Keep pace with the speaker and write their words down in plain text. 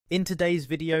In today's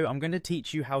video, I'm going to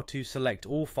teach you how to select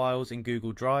all files in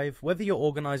Google Drive. Whether you're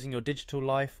organizing your digital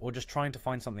life or just trying to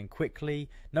find something quickly,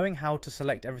 knowing how to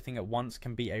select everything at once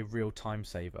can be a real time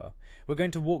saver. We're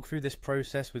going to walk through this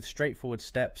process with straightforward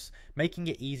steps, making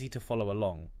it easy to follow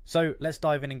along. So let's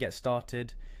dive in and get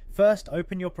started. First,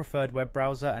 open your preferred web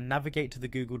browser and navigate to the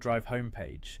Google Drive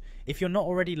homepage. If you're not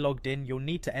already logged in, you'll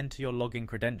need to enter your login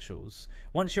credentials.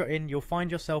 Once you're in, you'll find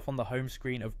yourself on the home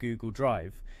screen of Google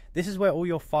Drive. This is where all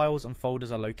your files and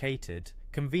folders are located,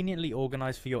 conveniently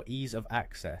organized for your ease of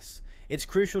access. It's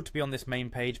crucial to be on this main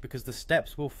page because the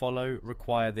steps we'll follow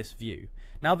require this view.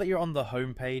 Now that you're on the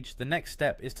home page, the next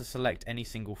step is to select any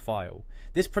single file.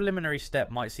 This preliminary step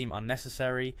might seem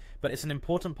unnecessary, but it's an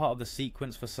important part of the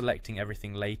sequence for selecting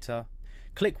everything later.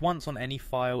 Click once on any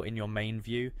file in your main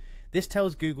view. This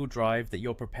tells Google Drive that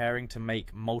you're preparing to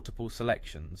make multiple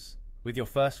selections. With your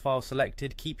first file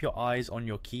selected, keep your eyes on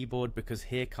your keyboard because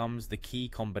here comes the key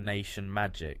combination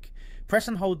magic. Press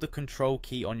and hold the Control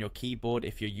key on your keyboard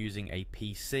if you're using a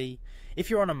PC. If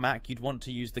you're on a Mac, you'd want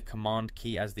to use the Command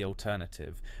key as the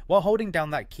alternative. While holding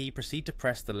down that key, proceed to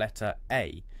press the letter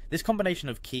A. This combination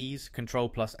of keys, Control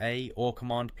plus A or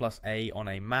Command plus A on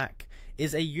a Mac,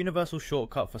 is a universal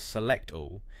shortcut for Select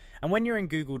All. And when you're in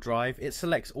Google Drive, it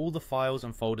selects all the files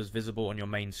and folders visible on your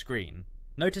main screen.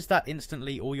 Notice that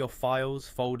instantly all your files,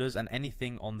 folders and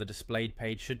anything on the displayed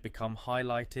page should become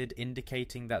highlighted,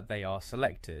 indicating that they are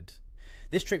selected.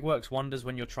 This trick works wonders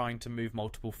when you're trying to move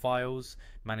multiple files,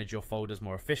 manage your folders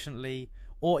more efficiently,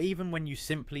 or even when you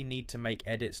simply need to make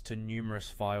edits to numerous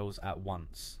files at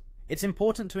once. It's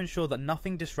important to ensure that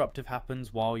nothing disruptive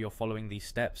happens while you're following these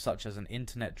steps, such as an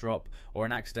internet drop or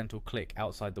an accidental click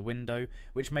outside the window,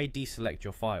 which may deselect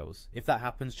your files. If that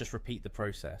happens, just repeat the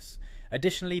process.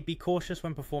 Additionally, be cautious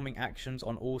when performing actions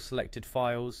on all selected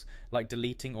files, like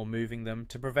deleting or moving them,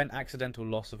 to prevent accidental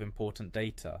loss of important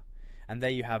data. And there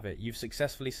you have it, you've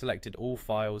successfully selected all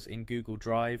files in Google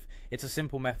Drive. It's a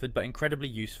simple method but incredibly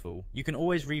useful. You can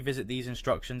always revisit these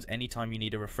instructions anytime you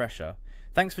need a refresher.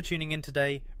 Thanks for tuning in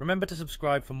today. Remember to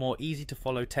subscribe for more easy to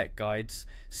follow tech guides.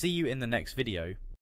 See you in the next video.